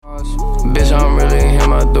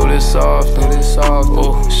don't do this often.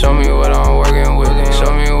 Ooh, show me what I'm working with.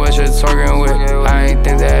 Show me what you're twerking with. I ain't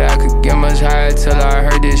think that I could get much higher till I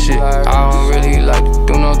heard this shit. I don't really like to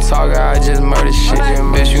do no talking, I just murder shit.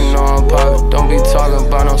 Bitch, you know I'm poppin'. Don't be talking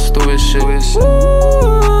about no stupid shit.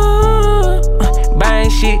 Buying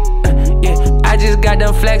shit, yeah. I just got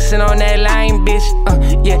done flexing on that line, bitch.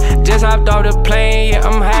 Yeah, just hopped off the plane, yeah,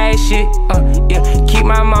 I'm high as shit. Yeah, keep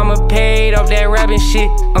my mama paid off that rapping shit.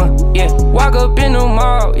 Yeah, walk up in the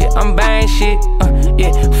mall, yeah, I'm buying shit.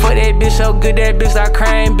 Yeah, fuck that bitch so good, that bitch like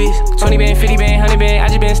crying, bitch. 20 band, 50 band, 100 band, I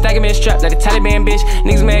just been stacking, been strapped like the Taliban, bitch.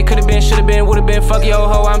 Niggas mad, could've been, should've been, would've been. Fuck yo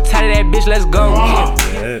ho, I'm tired of that bitch, let's go.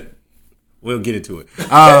 Yeah. We'll get into it.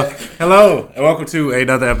 Hello, and welcome to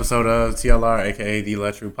another episode of TLR, a.k.a. The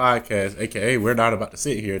Luxury Podcast, a.k.a. we're not about to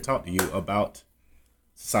sit here and talk to you about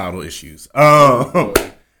societal issues.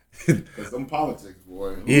 Because them politics,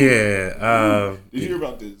 boy. Yeah. Did you hear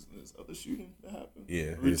about this other shooting that happened?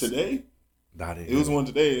 Yeah. Today? It was one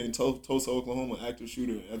today in Tulsa, Oklahoma, active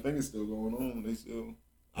shooter. I think it's still going on.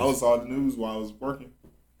 I saw the news while I was working.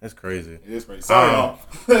 That's crazy. It is crazy. Sorry, y'all.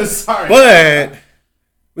 Sorry. But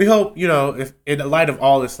we hope, if in the light of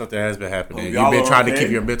all this stuff that has been happening, you've been trying to keep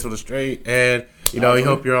your mental straight, and, we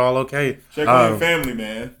hope you're all okay. Check on your family,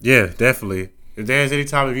 man. Yeah, definitely. If there's any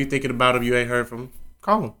time, if you're thinking about them, you ain't heard from them,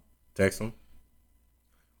 call them. Text them.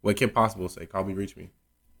 What Kim Possible say? Call me, reach me.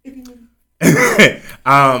 But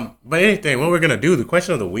anything, what we're going to do, the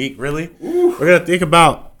question of the week, really, we're going to think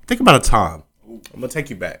about a time. I'm going to take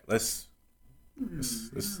you back. Let's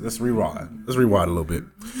rewind. Let's rewind a little bit.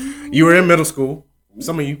 You were in middle school.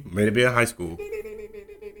 Some of you may be in high school.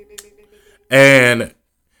 And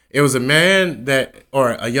it was a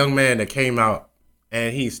young man that came out,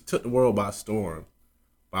 and he took the world by storm.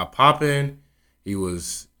 By popping, he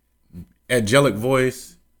was angelic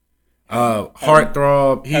voice,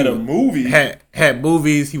 heartthrob. He had a movie. Had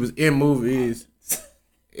movies. He was in movies.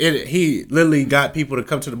 He literally got people to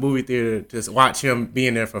come to the movie theater to watch him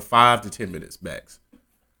being there for 5 to 10 minutes max.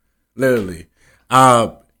 Literally.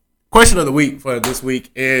 Question of the week for this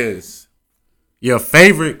week is your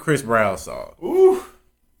favorite Chris Brown song. Ooh.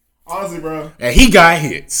 Honestly, bro. And he got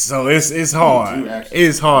hits, so it's hard. Too,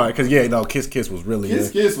 it's hard because Kiss Kiss was really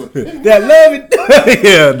Kiss was that love it.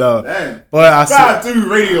 Yeah, no. Damn. But I God, dude,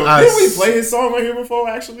 radio. Didn't we play his song right here before?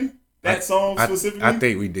 Actually, that song specifically. I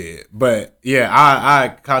think we did, but yeah,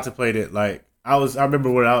 I contemplated like. I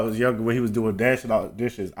remember when I was younger, when he was doing dashing out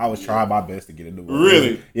dishes, I was trying my best to get into it.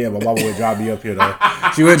 Really? Yeah, my mama would drive me up here though.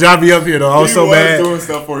 She would drive me up here though. I was so bad. He was doing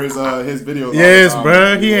stuff for his videos. Yes,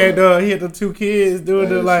 bro. He had the 2 kids doing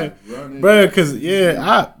the bro. Because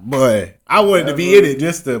I wanted to be in it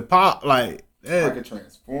just to pop like. I could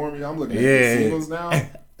transform you. I'm looking at the singles now.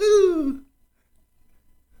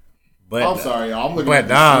 But I'm sorry, y'all. I'm looking at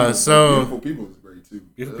the singles. Beautiful People was great too.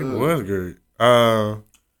 Beautiful People was great.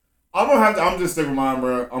 I'm just stick with mine,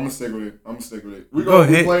 bro. I'm gonna stick with it. We're gonna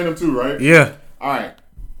be playing them too, right? Yeah. All right.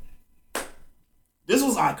 This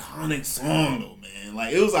was an iconic song though, man.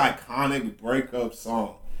 Like it was an iconic breakup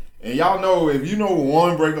song. And y'all know if you know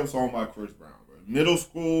one breakup song by Chris Brown, bro. Middle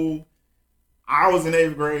school, I was in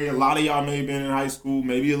 8th grade. A lot of y'all may have been in high school,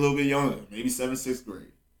 maybe a little bit younger, maybe 7th, 6th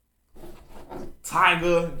grade.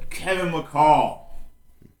 Tyga, Kevin McCall.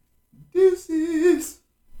 This is.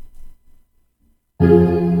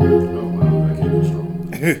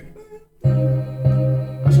 I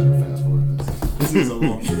should have fast forwarded this. This is a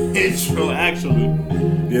long intro, actually.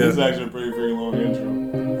 Yeah. This is actually a pretty freaking long intro.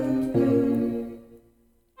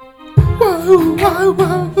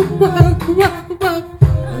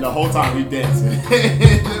 And the whole time he dancing.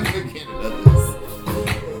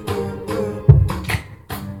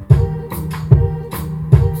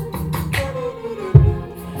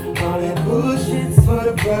 All that bullshit's for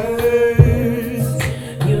the birds.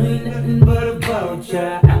 You ain't nothing but a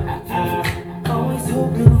vulture. Always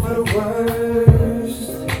hoping for the worst.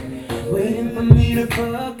 Waiting for me to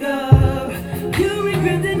fuck up. You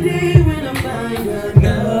regret the day when I find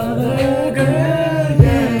another girl,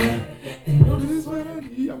 yeah. And no, this is what I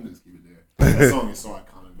need. I'm just keeping it there. That song is so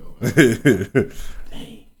iconic though.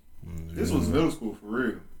 Dang. This was middle school for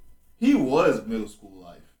real. He was middle school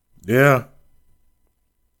life. Yeah.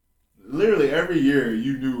 Literally every year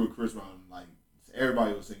you knew what Chris Brown, like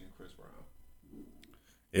everybody was singing Chris Brown.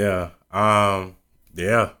 Yeah.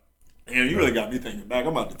 Yeah. Damn, you really got me thinking back.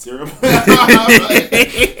 I'm about to tear up. I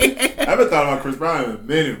haven't thought about Chris Brown in a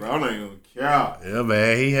minute, bro. I'm not even gonna care. Yeah,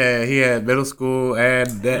 man. He had middle school and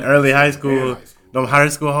that early high school. Them high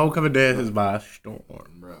school homecoming dances by storm,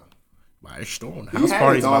 bro. By storm. House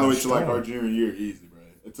parties all the way to like our junior year, easy, bro.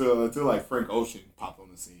 Until like Frank Ocean popped on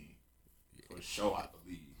the scene for a show, I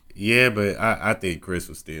believe. Yeah, but I think Chris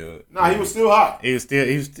was still. Nah, he was still hot. He was still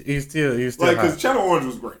Like, hot. because Channel Orange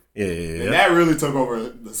was great. Yeah. And that really took over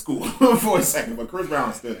the school for a second. But Chris Brown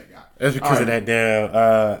was still that guy. That's because of that damn.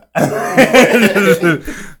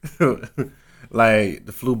 Like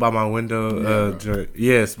the flew by my window.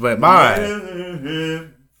 Yes, but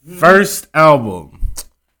mine first album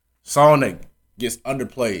song that gets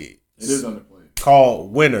underplayed. It is underplayed.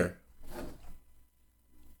 Called Winner.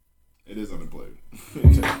 It is underplayed.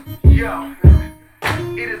 Yo,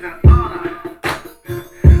 it is an honor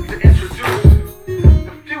to introduce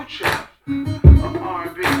the future of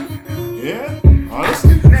R&B. Yeah,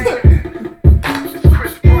 honestly. His name is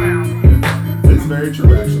Chris Brown. It's very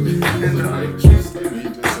true, actually. It's a very true statement he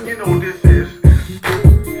just said. You know what this is?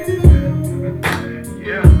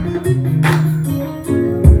 Yeah.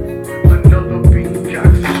 Another beat got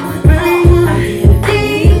to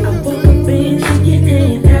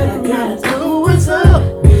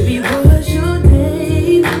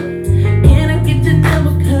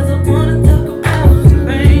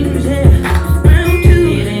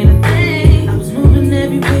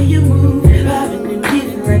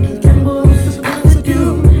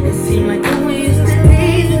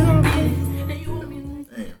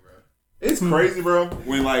crazy, bro.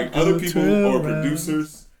 When like other people or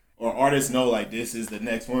producers or artists know like this is the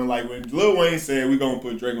next one. Like when Lil Wayne said we gonna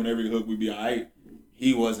put Drake on every hook, we be alright.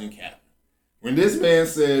 He wasn't capping. When this man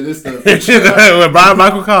said this the when Brian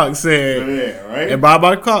Michael Cox said, yeah, right. And Brian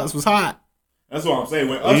Michael Cox was hot. That's what I'm saying.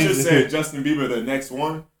 When Usher said Justin Bieber the next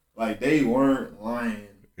one, like they weren't lying.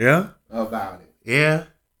 Yeah. About it. Yeah.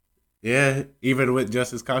 Yeah, even with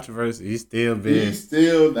Justice controversy, he's still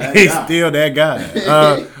that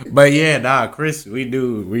guy. But yeah, nah, Chris, we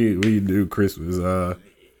knew Chris was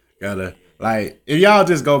gotta like if y'all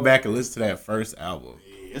just go back and listen to that first album.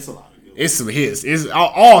 Yeah, it's a lot of good. It's some hits. It's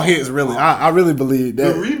all hits really. I really believe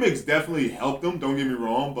that. The remix definitely helped them, don't get me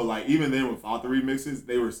wrong, but like even then without the remixes,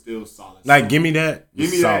 they were still solid. Like Give Me That.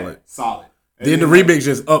 Solid. And then the remix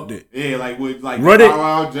just upped it. Yeah, like with like Run It.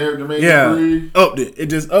 Jermaine upped it. It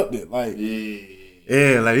just upped it. Like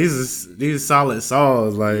yeah, like these solid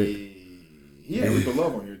songs. Like yeah, with the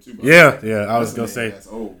love on here too. Bro. Yeah. I was gonna say that's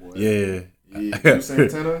old boy. Yeah. You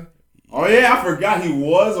Santana. Oh yeah, I forgot he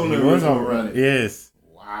was on the original Run It. Yes.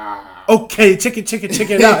 Wow. Okay, check it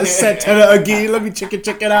out. It's Santana again. Let me check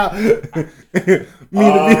it out. Me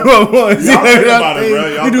and the B-Boy Boys. Y'all think about it, bro.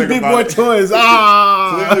 Y'all we do think Big about Boy it. Toys.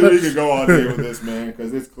 Clearly, we could go all day with this, man,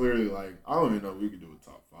 because it's clearly like I don't even know if we could do a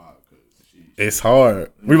top 5 because it's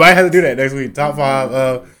hard. We might have to do that next week. Top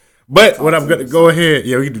 5. But what I'm gonna go ahead,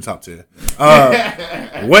 we can do top 10.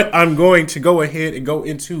 What I'm going to go ahead and go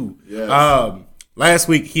into. Yes. Last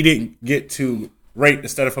week he didn't get to rate the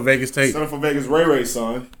Stunner for Vegas tape. Stunner for Vegas, Ray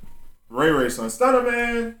son. Stunner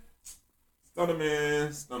man.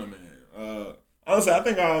 Honestly, I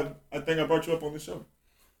think I brought you up on the show,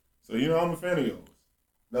 so you know I'm a fan of yours.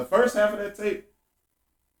 The first half of that tape,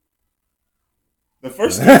 the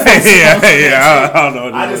first I don't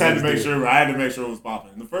know. I just had to make sure. I had to make sure it was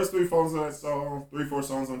popping. The first 3 songs on that song, 3-4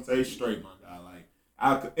 songs on the tape, straight, my guy. Like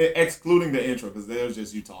excluding the intro because there was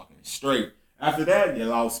just you talking straight. After that, you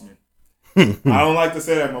lost me. I don't like to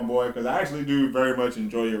say that, my boy, because I actually do very much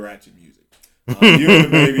enjoy your ratchet music. You and the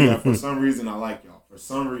baby, for some reason, I like y'all. For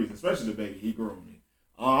some reason, especially the baby, he grew on me.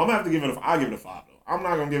 I'm gonna have to give it I'll give it a 5 though. I'm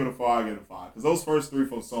not gonna give it a 4. I'll give it a 5 because those first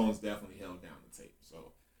 3-4 songs definitely held down the tape.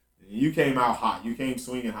 So you came out hot. You came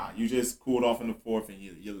swinging hot. You just cooled off in the 4th and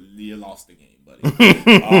you lost the game, buddy.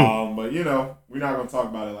 But you know we're not gonna talk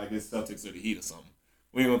about it like it's Celtics or the Heat or something.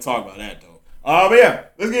 We ain't gonna talk about that though. But yeah,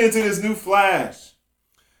 let's get into this new flash.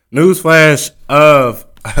 Newsflash of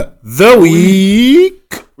the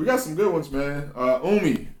week. We got some good ones, man.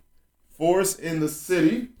 Umi, Force in the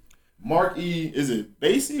City. Mark E. Is it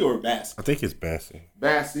Bassey or Bassey? I think it's Bassey.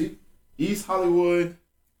 Bassey. East Hollywood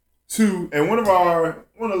 2. And one of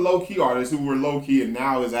the low-key artists who were low-key and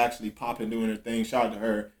now is actually popping, doing her thing. Shout out to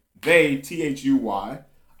her. They, Thuy.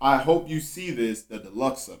 I hope you see this, the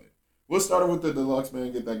deluxe of it. We'll start with the deluxe,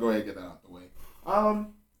 man. Go ahead, get that out the way.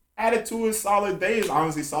 Added to it, solid. Day is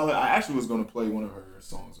honestly solid. I actually was going to play one of her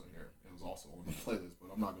songs on here. It was also on the playlist,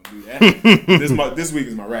 but I'm not going to do that. This week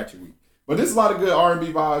is my ratchet week. But this is a lot of good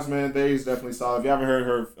R&B vibes, man. Day is definitely solid. If you haven't heard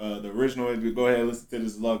her, the original, go ahead and listen to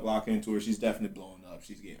this lock into her. She's definitely blowing up.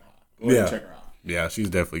 She's getting hot. Go ahead and check her out. Yeah, she's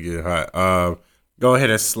definitely getting hot. Go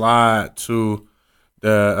ahead and slide to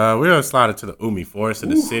the, we're going to slide it to the Umi, Forest in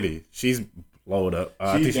the City. She's blowed up.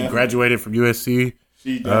 I think she graduated from USC.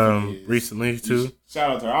 She definitely recently too. Shout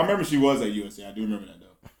out to her. I remember she was at USC. I do remember that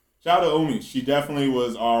though. Shout out to Umi. She definitely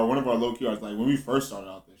was one of our low key artists. Like when we first started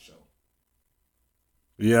out this show.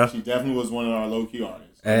 Yeah. She definitely was one of our low key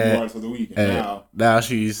artists. New And, artist of the week. And now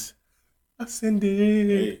she's ascended.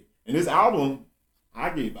 hey, and this album, I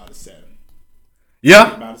gave it about a 7.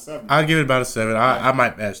 Yeah, About a 7. I'll give it about a 7. I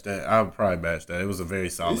might match that. I'll probably match that. It was a very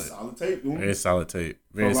solid, It's solid tape, dude. very solid tape.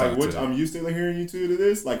 Very From, like, solid which tape. I'm used to hearing you two to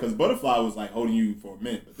this, like, because Butterfly was like holding you for a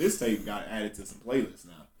minute, but this tape got added to some playlists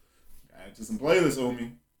now. Added to some playlists,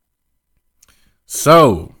 Omi.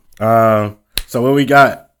 So what we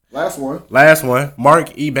got? Last one. Last one,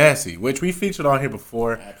 Mark E. Bassey, which we featured on here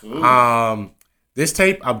before. Absolutely. This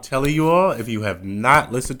tape, I'm telling you all, if you have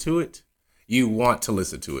not listened to it, you want to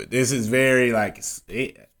listen to it. This is very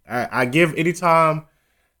I give anytime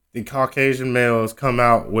the Caucasian males come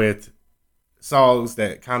out with songs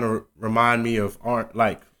that kind of remind me of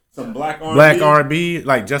Some black R&B. black R&B,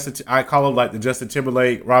 like I call them like the Justin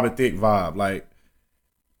Timberlake, Robert Thicke vibe, like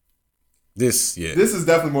this. Yeah, This is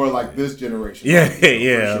definitely more like this generation. Yeah, For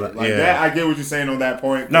yeah, sure. Like yeah. that, I get what you're saying on that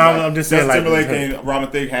point. No, Like, I'm just saying, Justin like, Timberlake and Robin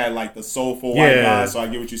Thicke had like the soulful white Yeah. guy, so I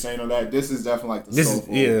get what you're saying on that. This is definitely like the this is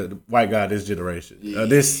soulful. the white guy, this generation,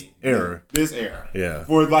 this era. This era. Yeah.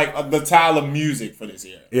 For like the style of music for this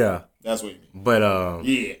era. Yeah, That's what you mean. but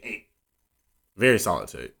Yeah, 8. very solid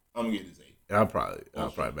tape. I'm gonna get this 8. I'll probably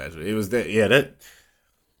match it. It was that. Yeah, that.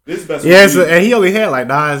 This is the best. Yeah, one of the week. and he only had like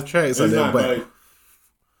 9 tracks on It's there, not, but like,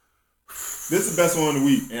 this is the best one of the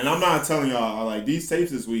week, and I'm not telling y'all like these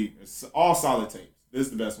tapes this week. It's all solid tapes. This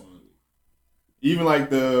is the best one of the week. Even like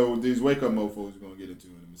these wake up mofos we're gonna get into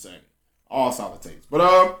in a second. All solid tapes.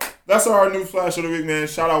 But that's our new flash of the week, man.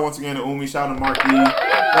 Shout out once again to Umi. Shout out to Marquis.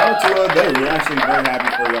 Shout out to Day. We're actually very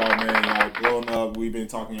happy for y'all, man. Y'all blowing up. We've been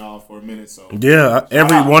talking to y'all for a minute, so yeah,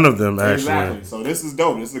 every out. one of them actually. exactly. So this is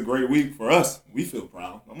dope. This is a great week for us. We feel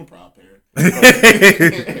proud. I'm a proud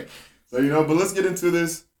parent. So but let's get into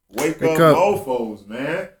this. Wake up mofos,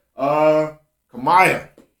 man. Kamaya.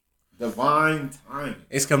 Divine Timing.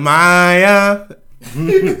 It's Kamaya.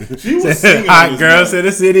 She was singing on Hot this girls mug. in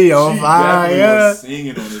the city on She definitely fire. was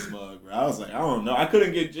singing on this mug, bro. I was like, I don't know. I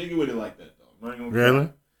couldn't get jiggy with it like that, though. I ain't gonna Really?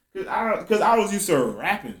 Because I was used to her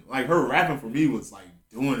rapping. Like, her rapping for me was, like,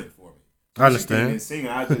 doing it for me. I understand. She came in singing.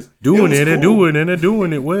 I just... Doing it was and cool. doing it and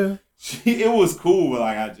doing it well. It was cool, but,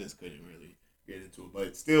 like, I just couldn't really get into it.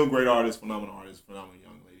 But still great artist, phenomenal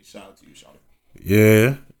young lady. Shout out to you, Charlotte.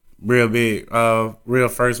 Yeah, real big. Real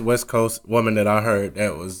first West Coast woman that I heard.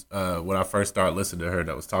 That was when I first started listening to her.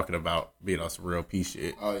 That was talking about being on some real P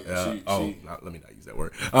shit. Oh, yeah, let me not use that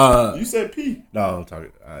word. You said P. No, I'm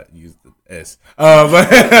talking. I used the S.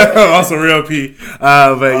 But also real P.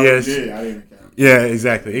 But yeah, I didn't count. yeah,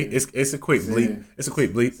 exactly. It's a quick bleep. It's a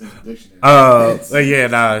quick bleep. It's in the dictionary. But yeah,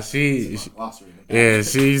 nah, she Glossary. yeah,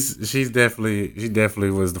 she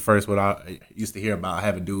definitely was the first one I used to hear about,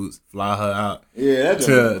 having dudes fly her out Yeah,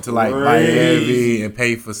 to like Miami and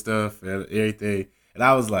pay for stuff and everything. And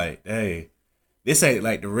I was like, hey, this ain't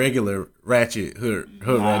like the regular ratchet hood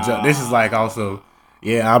rat jump. This is like also,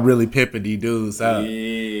 yeah, I'm really pimping these dudes out.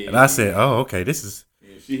 Yeah. And I said, oh, okay, this is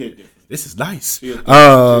She hit different. this is nice. She a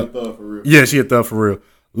thug for real. Yeah, she a thug for real.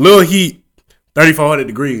 Lil Heat, 3,400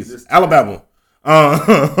 degrees, Alabama.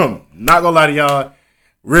 Not gonna lie to y'all,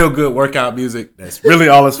 real good workout music. That's really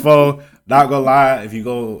all it's for. Not gonna lie, if you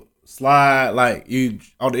go slide like you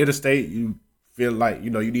on the interstate, you feel like you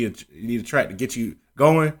need a track to get you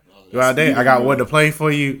going throughout the day. I got one to play for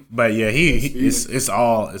you, but yeah, it's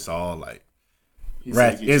all like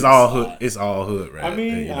rap. It's all hood. It's all hood rap. I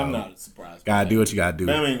mean, I'm not surprised. Gotta do what you gotta do.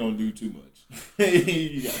 Bam ain't gonna do too much.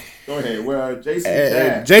 Go ahead. Well, Jason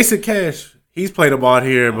Cash. Jason Cash, he's played them on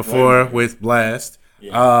here before with Blast.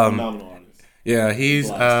 Yeah, phenomenal artist. Yeah, he's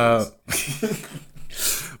Blast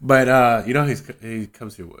but he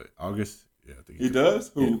comes here what, August? Yeah, I think He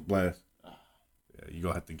does? Yeah, Who? Blast. Yeah, you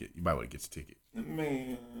might want to get your ticket.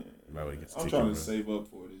 Man, You might want to get your I'm ticket. trying to bro. save up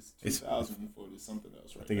for this 2000 for this something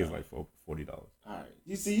else right I think now. it's like $40. All right.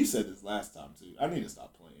 You see, you said this last time too. I need to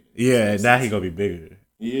stop playing it. Yeah, now he gonna be bigger.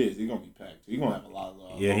 He is. He's gonna be packed. He's gonna have a lot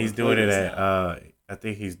of. Yeah, he's longer doing it playlists at. now. I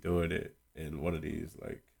think he's doing it in one of these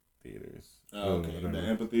like theaters. Oh, okay, the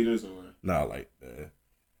amphitheaters or. No, like the.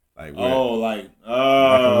 Like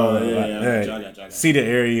I got you. see the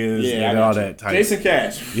areas Yeah, I and got all you. that type. Jason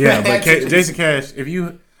Cash. Yeah, but Jason Cash, if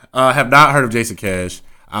you have not heard of Jason Cash,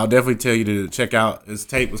 I'll definitely tell you to check out his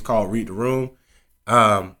tape. Was called Read the Room.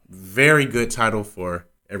 Very good title for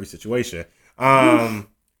every situation. Got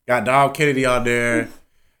Dom Kennedy on there.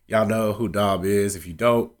 Y'all know who Dom is. If you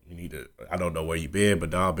don't, you need to. I don't know where you been, but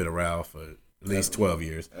Dom been around for at least 12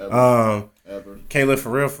 years. Ever. Caleb, for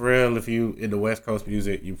real. If you in the West Coast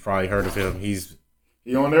music, you probably heard of him. He's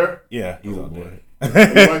on there? yeah, he's on there.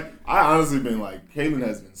 Like, I honestly been like, Kaylin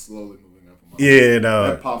has been slowly moving up. Yeah, no.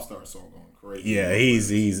 That pop star song going crazy. Yeah,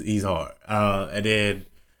 he's hard. And then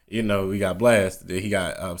you know, we got Blast. Then he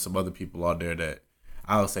got some other people on there that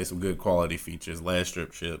I would say some good quality features, Last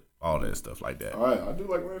Strip Ship, all that stuff like that. All right, I do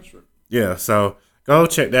like Last Strip. Yeah, so go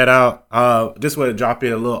check that out. Just want to drop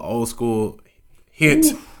in a little old school hit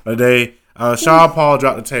today. Sean Paul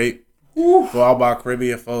dropped the tape for all my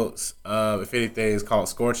Caribbean folks. If anything, it's called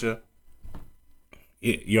Scorcher.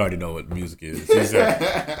 You already know what the music is. It's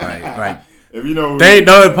like If you know, they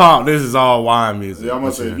know hip hop. This is all wine music. yeah, I'm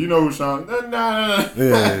gonna say if you know who Sean,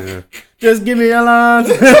 Yeah. Just give me a line.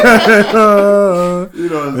 you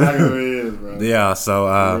know exactly what it is, bro. Yeah.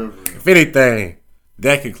 So if anything,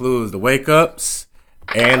 that concludes the wake ups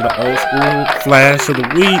and the old school flash of the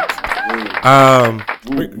week.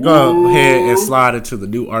 We're go ahead and slide into the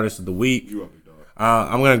new artist of the week. You up, big dog.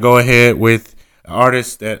 I'm gonna go ahead with an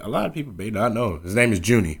artist that a lot of people may not know. His name is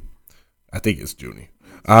Junie. I think it's Junie.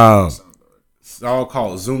 Song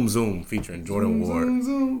called Zoom Zoom featuring Jordan Ward. Zoom,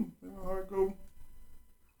 zoom. You know how it go.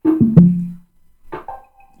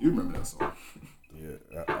 You remember that song? Yeah,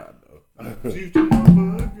 I know. She's the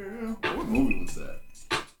mother girl. What movie was that?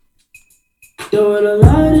 Doing a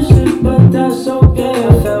lot of shit, but that's okay. I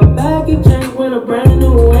fell back and changed when a brand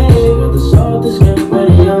new wave. With the salt is getting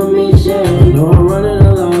ready on me, shit. No, I'm running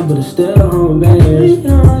along, but it's still home base. You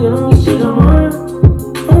know, shit, I'm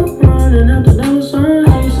running out the dollar sign.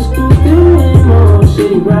 I used to school you in my own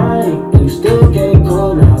city, right? You still get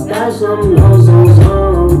cold now. That's some low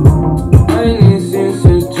zone. I ain't seen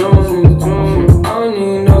since June. I don't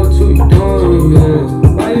even know what you doing, yeah.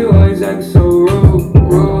 Why you always acting so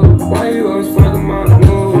rude? Why you always fucking my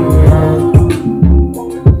mood?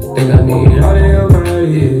 Think I need all of your body,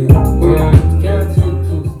 yeah.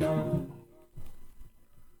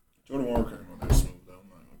 Jordan Ward came on that smooth though. I'm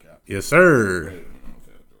not gonna cap. Yes, sir.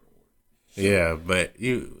 Yeah, but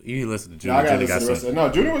you listen to Junie. I gotta Junie got listen to the rest of some. it.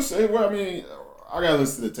 No, Junie was saying, well, I mean, I gotta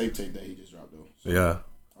listen to the tape that he just dropped though. So Yeah.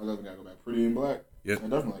 I definitely gotta go back. Pretty in Black. Yep. I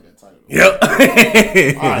definitely like that title though. Yep.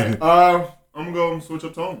 Alright, I'm gonna go switch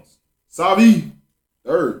up tones. Savi,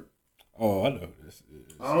 third. Oh, I know who this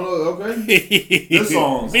is. I don't know, okay. This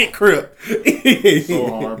song's Big Crip. so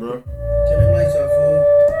hard, bro. Turn the lights off, fool.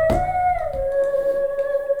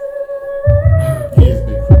 He is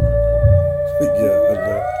big. Yeah, I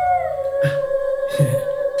know.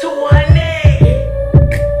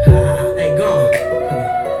 Hey, go.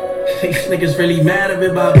 These niggas really mad at me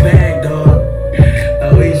about bag, dog.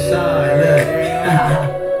 Oh, we saw it, look.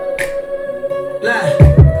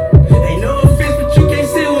 Ain't no offense, but you can't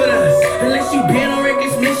sit with us unless you been on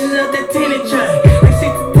reckless missions out that tenant track. Like 6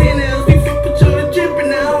 to 10 L's, we fuck with you to trippin'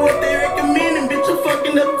 now. What they recommending, bitch, I'm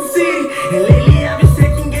fucking up the city. And lately I've been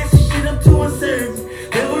second guessing shit, I'm too uncertain.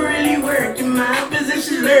 Never really working, my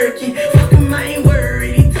opposition lurking. Fuck him, I ain't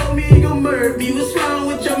worried. He told me he gon' murder me. What's wrong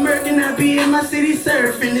with your murk? And I be in my city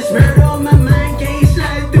surfing. This murder on my mind, can't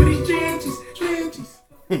slide through these trenches.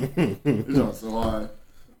 This joint's so hard.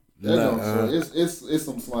 That joint's so, it's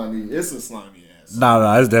some slimy. It's a slimy ass.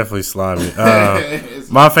 No, it's definitely slimy. It's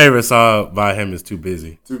My favorite song by him is Too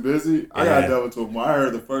Busy. Too busy. I Yeah. gotta delve into it more. I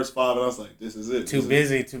heard the first 5 and I was like, this is it. Too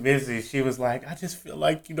This is busy. She was like, I just feel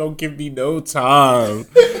like you don't give me no time.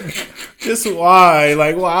 Just why?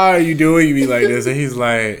 Like, why are you doing me like this? And he's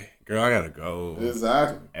like, girl, I gotta go. it.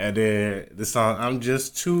 Exactly. And then the song, I'm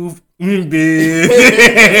just too big.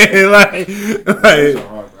 like, It's so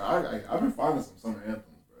hard, bro. I've been finding some summer anthems,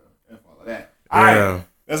 bro. F all of that. All yeah. right.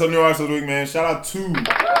 That's our new artist of the week, man. Shout out to And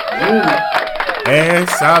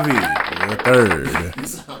Savi, the third.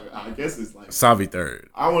 I guess it's like Savi third.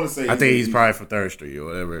 I want to say. I think he's probably from 3rd Street or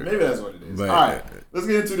whatever. Maybe that's what it is. But- All right, let's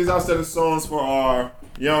get into these outstanding songs for our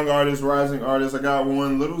young artists, rising artists. I got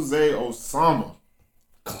one, Little Zay Osama.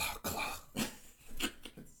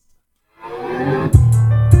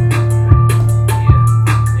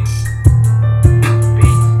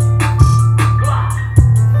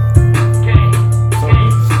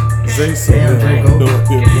 Say something.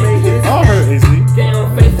 I heard AZ. Get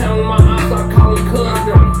on FaceTime with my eyes, I call him cuz.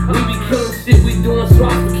 We be killing shit, we doing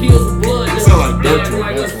swaps for kills with blood. sound like Dirt Acting Track,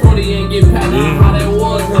 like that's us 40 ain't get past how that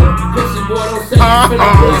was. Pussy boy don't say you finna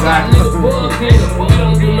bug out, nigga bug nigga. We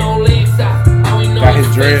don't do no leg stop. All we know Got his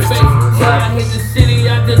is dreads, face. too. So I hit the city,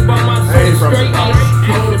 I just bought my ain't son from straight. I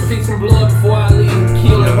wanna see some blood before I leave.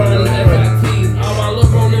 Kill and burn the FITs. All my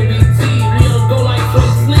look on the BT. We don't go like fuck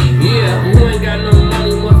sleep. Yeah, who ain't got no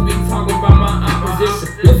money must be talking about my opposition.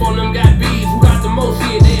 Look on them got bees, who got the most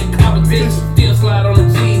shit, they in competition. Still slide on the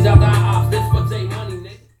G's after I off. This for J Money,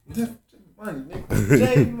 nigga. Money, nigga. J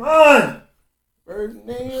Mon. Bird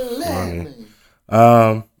name, last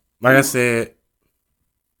name. Like I said,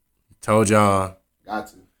 told y'all, Got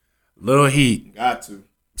to. little heat Got to.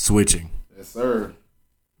 switching. Yes, sir.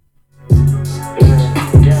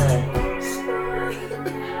 Yeah.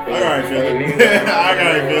 I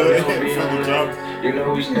gotta feel it. Feel the jump. You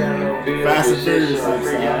know we stand on business. Fast and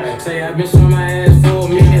Furious. Say I've been on my ass for a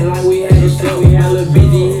minute, like we had a show. We had a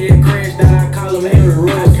BG head crash that I call him Henry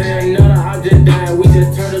Rose. Say none of I just died, we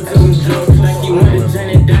just turned up to them drugs. Like he went to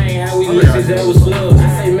Johnny Dang, how we listen, that was love.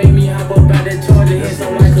 I say make me hop up out that charger, hit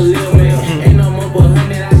some like a little man. Ain't no more but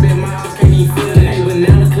 100, I bet my house can't even feel it. Hey,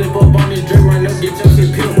 banana clip up on this drip, run up, get your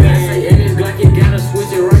shit peeled, man. I say, and it's like you gotta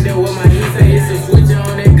switch it right there with my heat. Say it's a switcher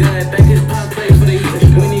on that gun, think it's pop play for the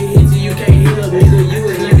heat. When it hits you, you can't hit up, nigga, you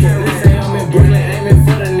is not Kyrie. Say I'm in Brooklyn, aiming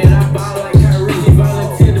for the net, I ball like Kyrie. She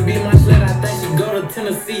volunteered to be my slut, I think she go to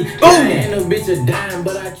Tennessee. I ain't no bitch a dime,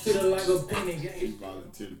 but I treat her like a penny. She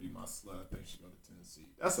volunteered to be my slut. I think she go to Tennessee.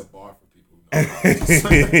 That's a bar for people who know colleges.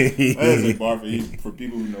 That is a bar for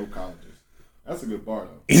people who know colleges. That's a good bar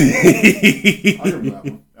though. I remember that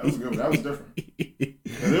one. That was a good one. That was different.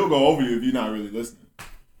 And it'll go over you if you're not really listening.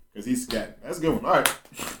 Because he's scatting. That's a good one. All right.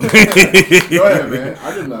 Go ahead, man.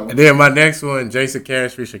 I did that one. And then my next one, Jason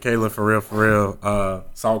Cash featuring Kayla For Real.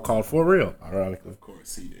 Song called For Real, ironically. Of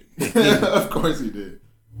course he did. Of course he did.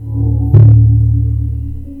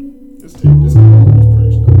 This tape, this album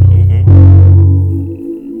was pretty dope.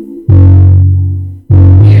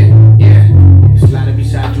 Yeah. Slide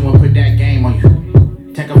beside you and put that game on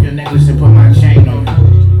you. Take off your necklace and put my chain on you.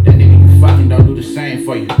 That nigga you fucking don't do the same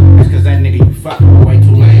for you. That's cause that nigga you fucking was way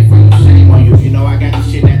too lame for you. Shame on you. You know I got the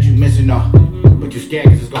shit that you missing off. But you scared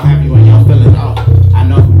cause it's gonna have you and your feelings off. I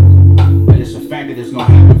know. But it's a fact that it's gonna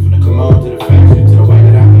happen. From the cologne to the fashion to the way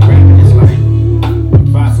that I be rapping. It's like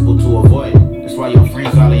impossible to avoid. That's why your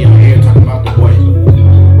friends all in your ear talking about the boy.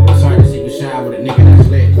 It's hard to see you shine with a nigga that's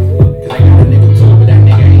lit. Cause I got a nigga too, but that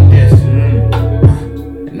nigga ain't this.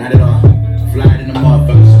 Not at all. Fly in the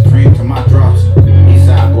motherfucker, supreme to my drops.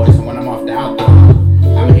 Eastside boys, and when I'm off the alcohol,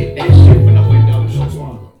 I'ma hit that shit from the window.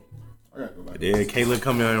 I gotta go back. Yeah, Kayla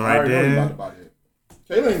coming in I right already know there. about it.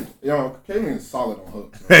 Kaylin is solid on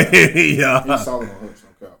hooks. Yeah. He's solid on hooks.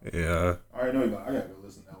 Okay. Yeah. I already know about. I gotta go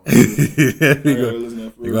listen to that one. We're I gotta listen to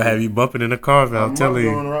that for going to have you bumping in the car, man. I'm telling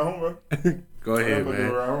going you. around home, bro. Go ahead, Going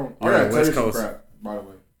man. around home. I You're gotta on tell West you some Coast. crap, by the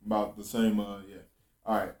way, about the same. Yeah.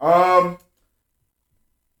 All right.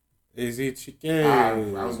 Is it chicken? I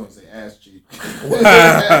was gonna say ass cheek.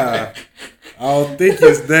 I don't think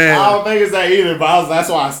it's that. I don't think it's that either, but that's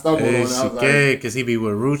why I stumbled on it. I was like, Chicken, because he be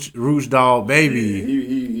with Rouge Dog Baby.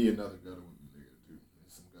 he another gutter nigga too.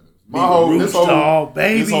 Some gutters. My whole this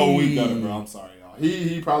whole week gutter, bro. I'm sorry, y'all.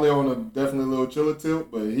 He probably on a definitely a little chiller tilt,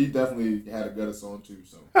 but he definitely had a gutter song too.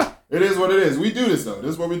 So it is what it is. We do this though.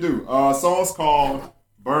 This is what we do. Song's called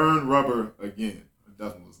 "Burn Rubber Again." I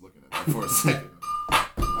definitely was looking at that for a second.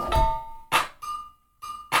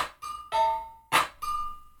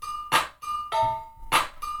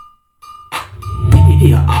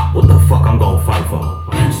 Yeah, what the fuck I'm gon' fight for?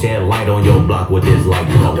 Shed light on your block with this light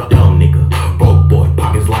pole. Dumb nigga, broke boy,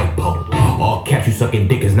 pockets like pole. All caps, you sucking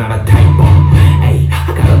dick is not a typo. Hey, I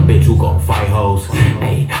got a bitch who gon' fight hoes.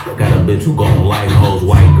 Hey, I got a bitch who gon' like hoes.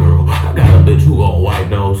 White girl, I got a bitch who gon' white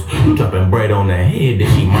nose. You dropping bread on that head that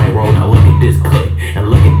she might roll. Now look at this clip and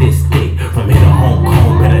look at this stick. From here to Hong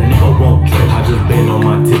Kong, bet a nigga won't trip. I just been on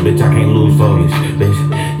my tip, bitch, I can't lose focus.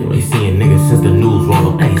 Bitch, you ain't seeing niggas since the news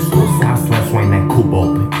roll up. Hey, suicide slash swing that coupe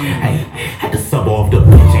open. Hey, had to sub off the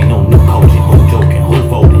bitch, ain't no new coaching. Who joking, who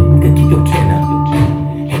folding? Nigga, keep your chin up.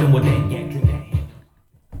 Hit him with that yak, drink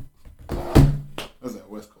that. That's that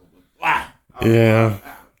West Coast. Wow. Yeah.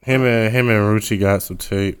 Him and Rucci got some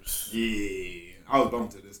tapes. Yeah, I was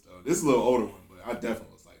bumped to this though. This is a little older one, but I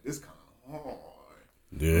definitely was like, this kind of hard.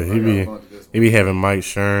 Yeah, he be having Mike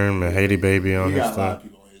Sherm and Haiti Baby on He his got a lot of stuff.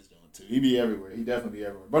 people on his joint too. He be everywhere. He definitely be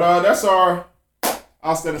everywhere. But that's our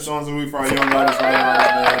outstanding songs of the week for our young artists right now,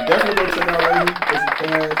 man. Definitely go check out Lady,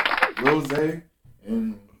 Cash, Rose,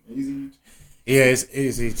 and Easy. Yeah, it's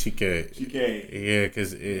Easy Chique. GK. Yeah,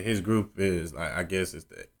 because his group is like, I guess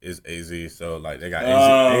is AZ, so like they got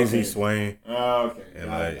okay. AZ Swain Oh, okay. And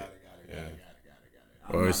Got like, it. yeah.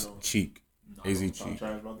 I'm or not it's no- Cheek. not AZ gonna talk Cheek.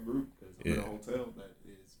 trash about the group because I'm in Yeah. a hotel that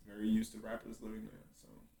is very used to rappers living there. So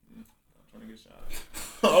I'm trying to get shot.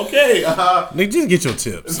 Okay. Nigga, just get your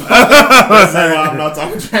tips. I'm not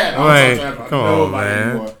talking trash. I'm Right. not talking trash about Come on, nobody man.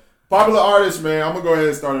 anymore. Popular artists, man. I'm gonna go ahead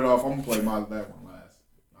and start it off. I'm gonna play that one last.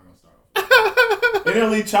 I'm gonna start off.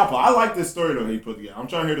 NLE Chopper. I like this story though he put together. I'm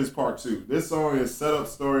trying to hear this part two. This song is setup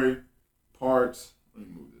story part. Let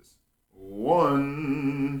me move this.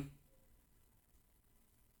 1.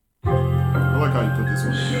 I like how you put this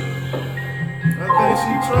one together. I think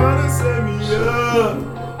she trying to set me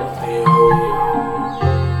up.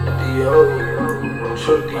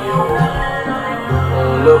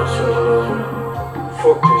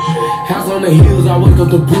 House on the hills, I wake up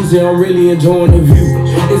the pussy, I'm really enjoying the view.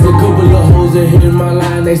 There's a couple of hoes that hit in my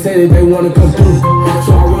line, they say that they wanna come through.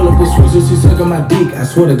 So I roll up the switch and she sucking my dick, I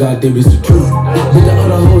swear to God, that is the truth. But the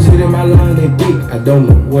other hoes hit in my line, they dick, I don't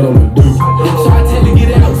know what I'm gonna do. So I tell her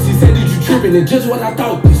get out, she said, did you tripping? And just what I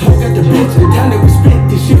thought, this hoe got the bitch, the time that we spent,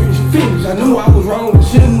 this shit was finished. I knew I was wrong, but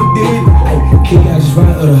shouldn't have did. Kid, I just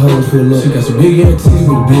find other hoes for love. She got some big ass titties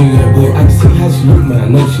with a big ass butt. I can see how she look, man, I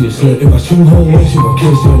know she a slut. If I shoot her away, she gon'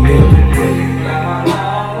 catch her leg.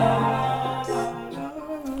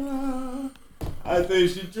 I think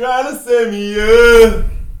she trying to send me up.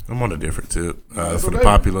 I'm on a different tip. For the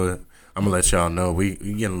popular, I'm gonna let y'all know we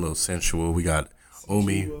getting a little sensual. We got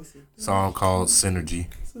Umi song called Synergy.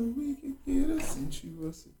 So we can get a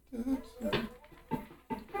sensual seduction.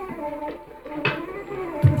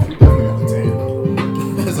 She definitely got a tan.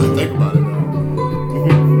 As I think about it now.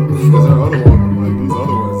 Because her other one, like these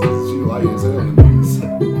other ones, she light as hell in these.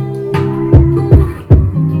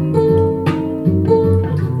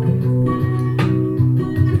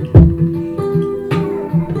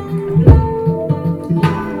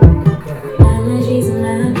 Energy's a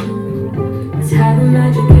magic. It's how the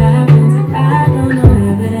magic happens. I don't know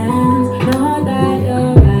evidence. Know that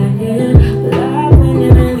you're right here. Love when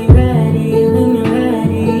you're really ready. When you're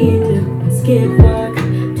ready to skip work,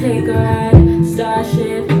 take a ride,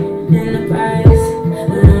 Starship, Enterprise.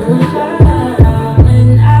 When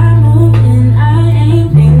I move in, I ain't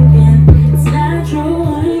thinking. It's natural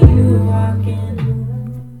when you walk in.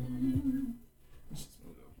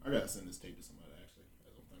 I gotta send this tape to somebody actually.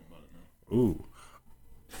 As I'm thinking about it now. Ooh.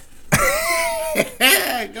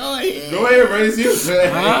 Go ahead. Go ahead, raise you.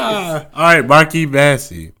 All right, Marky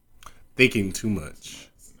Massey. Thinking too much.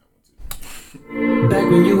 Back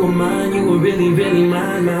when you were mine, you were really, really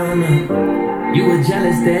mine. You were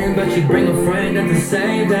jealous then, but you bring a friend at the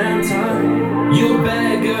same damn time. You a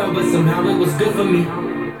bad girl, but somehow it was good for me.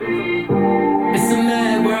 It's a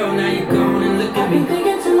mad world, now you're gone and look at me.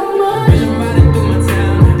 Thinking too much. When I'm riding through my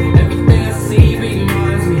town, everything I see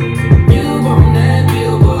reminds me. You on that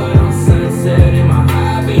billboard on Sunset in my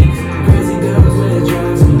high beams. Crazy girls where it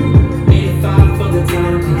drives me. 85 for the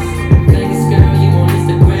timeless. Latest girl, you on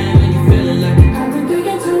Instagram and you feeling like I've been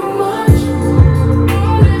thinking too much.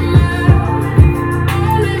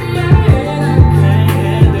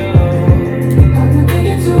 I've been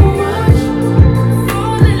thinking too much.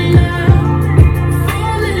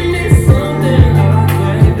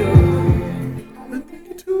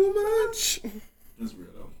 Too much. It's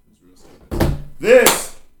real though. It's real stuff.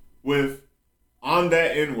 This with On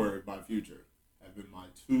That N-Word by Future have been my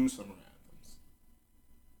two summer anthems.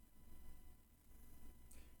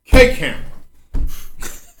 K-Camp.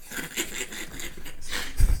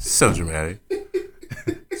 So dramatic.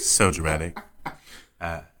 So dramatic.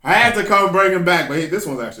 I had to come bring him back, but hey, this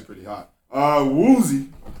one's actually pretty hot. Woozy.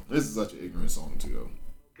 This is such an ignorant song too though.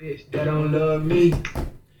 Bitch that don't love me.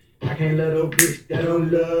 I can't love no bitch that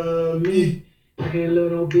don't love me. I can't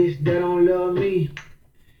love no bitch that don't love me.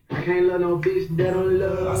 I can't love no bitch that don't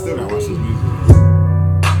love me. I still gotta watch this music.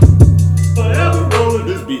 Forever rolling.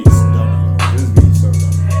 This beat is dumb. This beat is so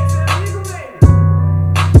dumb.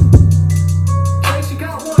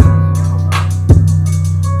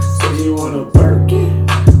 So you want a Birkin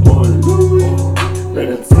or a Louis? Let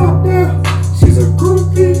her top down. She's a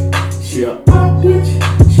groupie. She a pop bitch.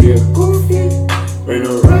 She a goofy. Bring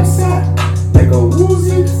her right side like a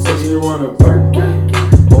woozy. So you want a Birkin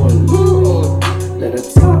or a Louis? Let her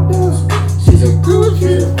top down. She's a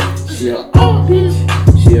groupie. She a pop bitch.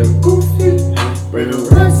 She a goofy. Bring her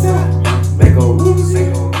right side like a woozy.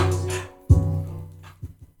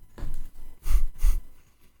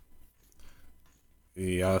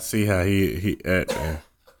 Y'all see how he act, man.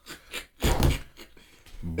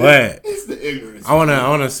 But It's the ignorance. I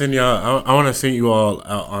wanna send y'all. I wanna send you all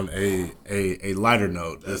out on a lighter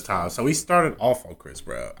note this time. So we started off on Chris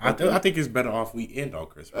Brown. I think it's better off we end on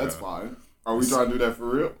Chris Brown. That's fine. Are we trying to do that for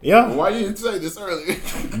real? Yeah. Well, why you didn't say this earlier?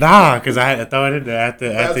 Nah, because I had to throw it in there after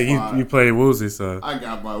That's fine. you played Woozy. So I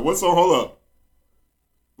got my. What song? Hold up.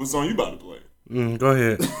 What song you about to play? go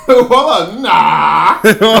ahead. Hold on. Nah.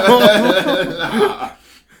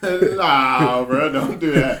 Nah, bro. Don't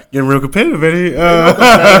do that. Getting real competitive, baby. I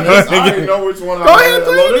already know which one I Go ahead,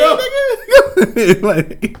 load it up.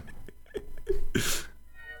 nigga.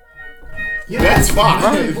 That's fine.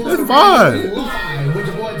 That's fine.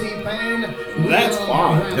 That's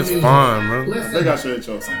fine. That's fine, bro. I think I should have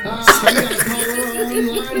chose something else.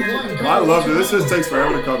 I love it. This just takes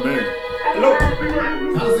forever to come in. Hello.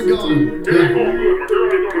 How's it going?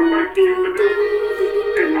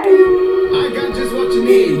 I got just what you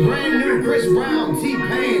need. Brand new 2, Chris Brown,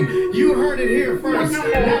 T-Pain. You heard it here first.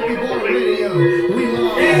 Nappy Boy Radio. We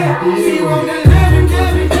love She wrote that loving,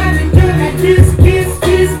 kiss, kiss,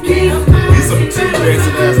 kiss, kiss. These some T-Pain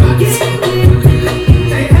ass niggas.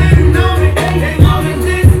 They hating on me, they want me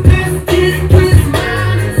this, kiss, kiss,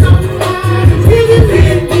 mine is so fine.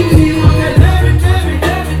 She wrote that loving,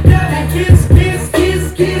 kiss, kiss, kiss,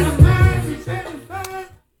 kiss, mine. She's 75.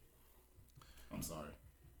 I'm sorry.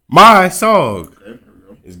 My song Okay, here we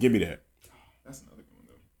go. is Give Me That. That's another good one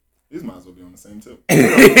though. These might as well be on the same tip.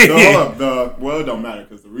 Hold up. Well, it don't matter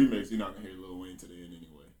because the remix you're not gonna hear Lil Wayne to the end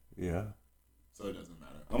anyway, Yeah. so it doesn't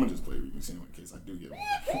matter. I'm gonna just play remix anyway in case I do get one.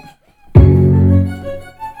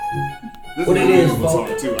 This What is it a is, beautiful song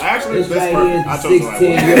folks? too. Actually, This that's right perfect. here I is chose the right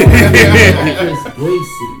 16-year-old one. Chris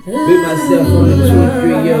Gracie. With myself on the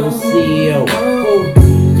 23-year-old CEO.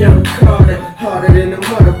 Oh, young Carter, harder than the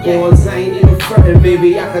motherboards. I ain't even frontin',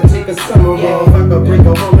 baby. I could take a summer off. I could break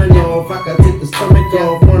a woman off. I could take the stomach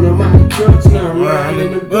off. One of my trucks now I'm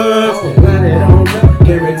riding the bus. Line it on up,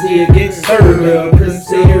 guarantee it gets served. Little Chris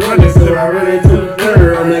say you running, so I run into the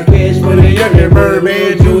curb. I'm the cash for the younger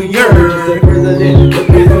Birdman Jr. Just the president,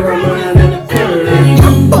 looking for a mind and a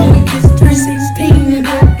turn.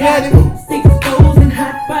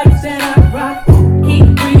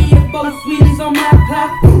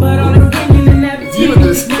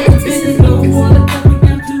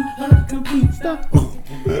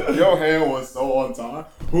 Your hand was so on time.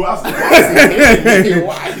 Who else?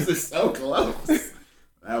 Why is it so close?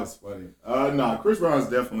 That was funny. Nah, Chris Brown is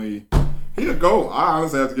definitely he a GOAT. I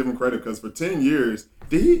honestly have to give him credit because for 10 years,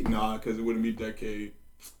 did he? Nah, because it wouldn't be decade.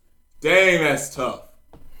 Dang, that's tough.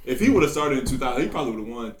 If he would have started in 2000, he probably would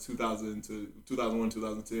have won 2000 to 2001,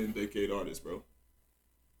 2010 decade artist, bro.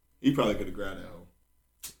 He probably could have grabbed that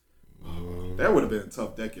hoe. That would have been a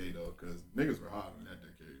tough decade though, because niggas were hot in that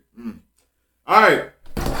decade. All right.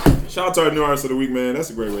 Shout out to our new artist of the week, man. That's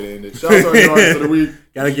a great way to end it. Shout out to our new artist of the week.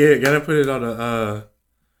 Gotta put it on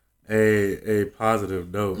a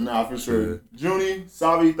positive note. Nah, for sure. Junie,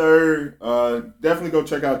 Savi third. Definitely go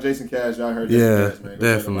check out Jason Cash. Y'all heard Jason Yeah, Cash, man. Go check him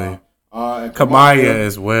definitely. out. And Kamaya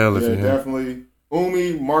as well, if Yeah, you have. definitely.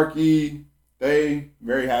 Umi, Marky, they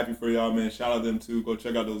very happy for y'all, man. Shout out them too. Go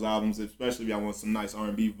check out those albums, especially if y'all want some nice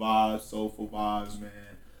R&B vibes, soulful vibes, man.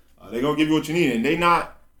 They gonna give you what you need, and they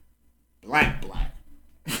not black.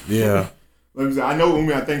 Yeah. Let me say, I know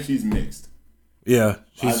Umi. I think she's mixed. Yeah.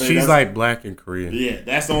 I think She's that's- like black and Korean. Yeah,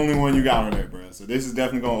 that's the only one you got on there, bro. So this is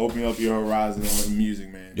definitely gonna open up your horizon on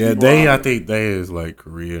music, man. Yeah, People I out think they is like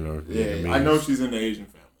Korean or there. Vietnamese. Yeah, I know she's in the Asian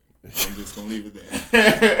family. I'm just gonna leave it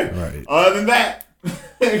there. Right. Other than that,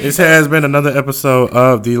 This has been another episode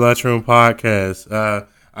of the Lunchroom Podcast. I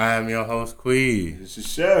am your host, Quee, this is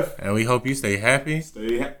Chef. and we hope you stay happy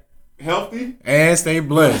Stay healthy. and stay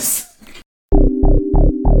blessed.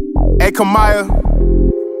 Hey, Kamaya,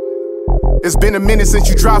 it's been a minute since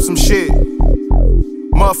you dropped some shit.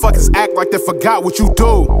 Motherfuckers act like they forgot what you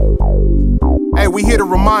do. Hey, we here to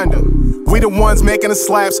remind them. We the ones making the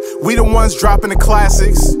slaps. We the ones dropping the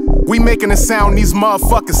classics. We making the sound these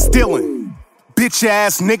motherfuckers stealing. Bitch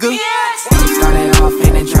ass nigga. Started off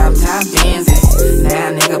in a drop top Benzes.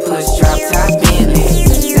 Now nigga push drop top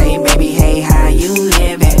Bentleys. Say baby, hey, how you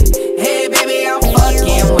living? Hey baby, I'm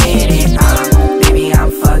fucking with it. Baby,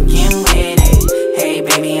 I'm fucking with it. Hey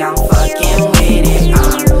baby, I'm fucking with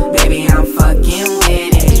it. Baby, I'm fucking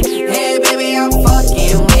with it. Hey baby, I'm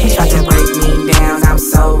fucking with it. Try to break me down, I'm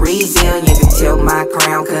so resilient. To tilt my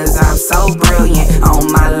crown, cause I'm so brilliant.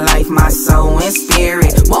 On my life, my soul and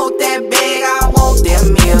spirit. Want that big, I want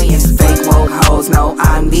them millions. Fake woke hoes, no,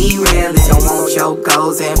 I'm the realest. Don't want your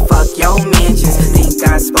goals and fuck your mentions. Think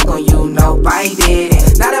I spoke on you, nope, I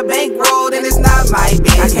didn't. Not a bankroll, then it's not my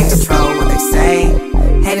business. I can't control what they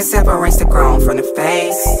say. Hating separates the grown from the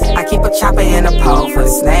face. I keep a chopper and a pole for the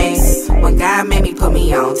snakes. When God made me, put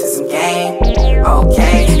me on to some game.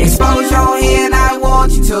 Okay, expose your hand, I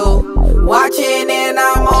want you to. Watching and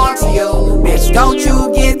I'm on to you. Bitch, don't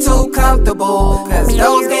you get too comfortable. Cause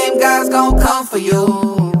those game guys gon' come for you.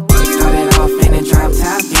 Started off in a drop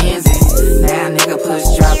top Benzes. Now nigga push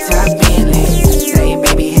drop top Bentleys. Say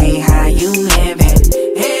baby, hey, how you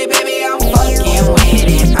living? Hey baby, I'm fucking with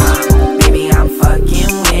it. Baby, I'm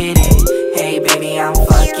fucking with it. Hey baby, I'm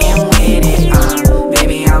fucking with it.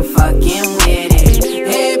 Baby, I'm fucking with it.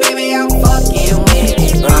 Hey baby, I'm fucking with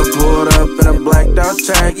it. I pulled up in a black dog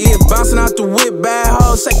track, yeah, bouncing out the whip, bad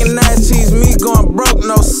hoes, shaking ass cheese, me going broke,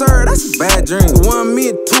 no sir, that's a bad dream. One me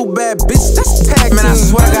and two bad bitches, that's a tag team. Man, I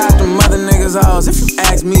swear I got them other niggas hoes. If you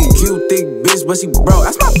ask me, cute thick bitch bitch, but she broke.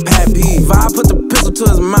 That's my pet peeve. I put the pistol to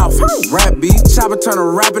his mouth. Rap beat. Chopper turn a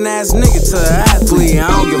rapping ass nigga to an athlete. I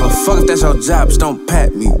don't give a fuck if that's your job, just don't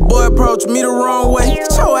pat me. Boy, approach me the wrong way.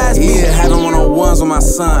 Get your ass beat. Yeah, having one-on-ones with my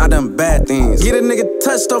son, I done bad things. Get a nigga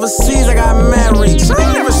touched overseas, I got mad reach. I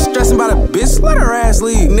ain't never stressing about a bitch, let her ass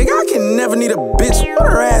leave. Nigga, I can never need a bitch, what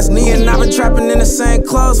her ass need. And I been trapping in the same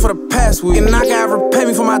clothes for the past week. And I can ever pay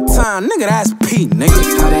me for my time, nigga, that's P,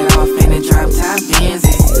 nigga.